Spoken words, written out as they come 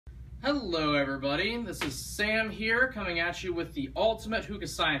Hello everybody, this is Sam here coming at you with the ultimate Hookah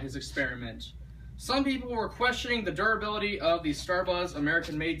Scientist experiment. Some people were questioning the durability of the Starbuzz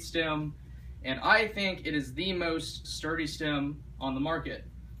American-made stem, and I think it is the most sturdy stem on the market.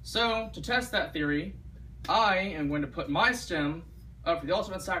 So, to test that theory, I am going to put my stem up for the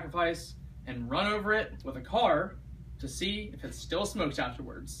ultimate sacrifice and run over it with a car to see if it still smokes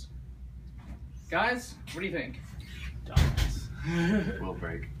afterwards. Guys, what do you think? Dumbass. Will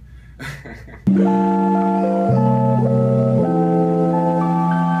break.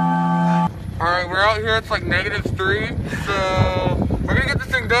 Alright, we're out here, it's like -3, so we're gonna get this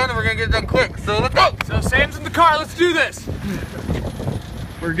thing done and we're gonna get it done quick, so let's go! So Sam's in the car, let's do this!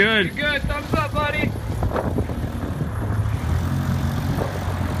 We're good. You're good, thumbs up, buddy!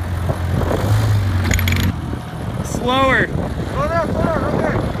 Slower. Slow down,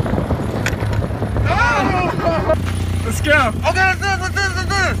 okay. Oh! Let's go. Okay, let's do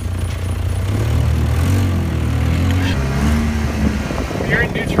this. You're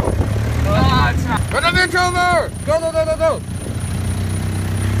in neutral. It's not. Run the bench over! Go!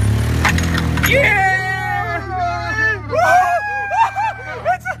 Yeah!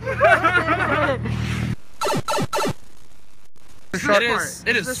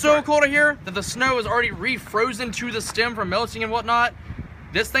 It is so cold here that the snow is already refrozen to the stem from melting and whatnot.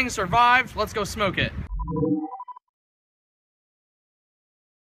 This thing survived. Let's go smoke it.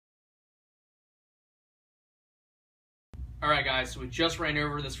 Alright guys, so we just ran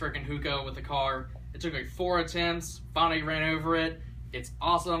over this freaking hookah with the car. It took like 4 attempts, finally ran over it. It's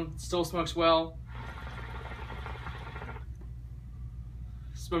awesome, still smokes well.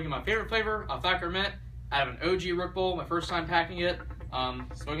 Smoking my favorite flavor, alfalfa mint, out of an OG Rook Bowl, my first time packing it.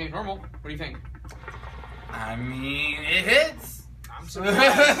 Smoking it normal. What do you think? I mean, it hits. I'm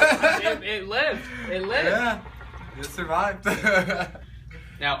surprised. it lived. Yeah, it survived.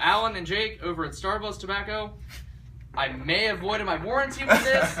 Now, Alan and Jake over at Starbuzz Tobacco, I may have voided my warranty with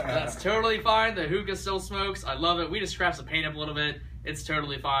this. That's totally fine. The hookah still smokes. I love it. We just scratched the paint up a little bit. It's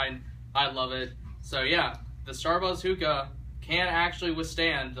totally fine. I love it. So yeah, the Starbuzz hookah can actually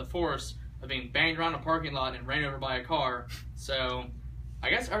withstand the force of being banged around a parking lot and ran over by a car. So I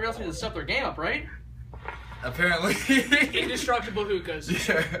guess everybody else needs to step their game up, right? Apparently. Indestructible hookahs.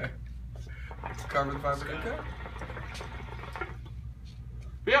 Yeah. Carbon fiber hookah.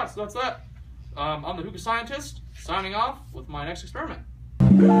 But yeah, so that's that. I'm the Hookah Scientist, signing off with my next experiment.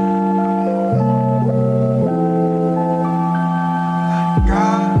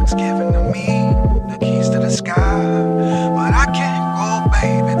 God's given to me the keys to the sky, but I can't go,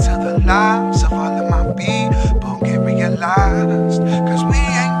 baby, till the lives of all of my people get realized, cause we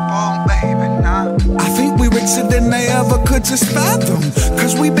ain't born, baby, nah. I think we richer than they ever could just fathom,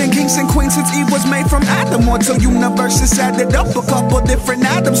 cause we've been kings and queens since Eve was made from Adam, or till universes added up a couple different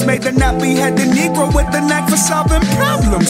atoms, made the nappy-headed Negro with the knack for solving problems.